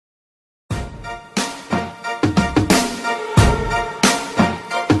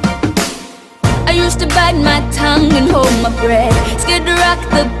bite my tongue and hold my breath. Scared to rock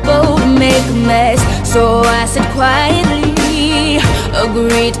the boat and make a mess. So I said quietly,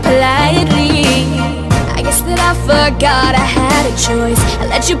 agreed politely. I guess that I forgot I had a choice. I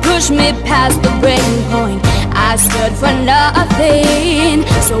let you push me past the breaking point. I stood for nothing,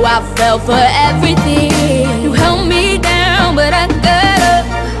 so I fell for everything. You held me down, but I got up,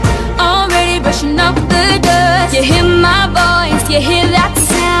 already brushing off the dust. You hear my voice, you hear that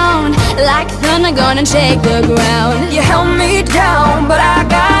sound, like thunder gonna shake the ground. You held me down, but I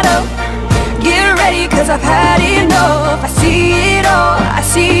got up. Get ready, cause I've had enough. I see it all, I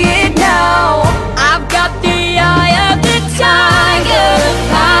see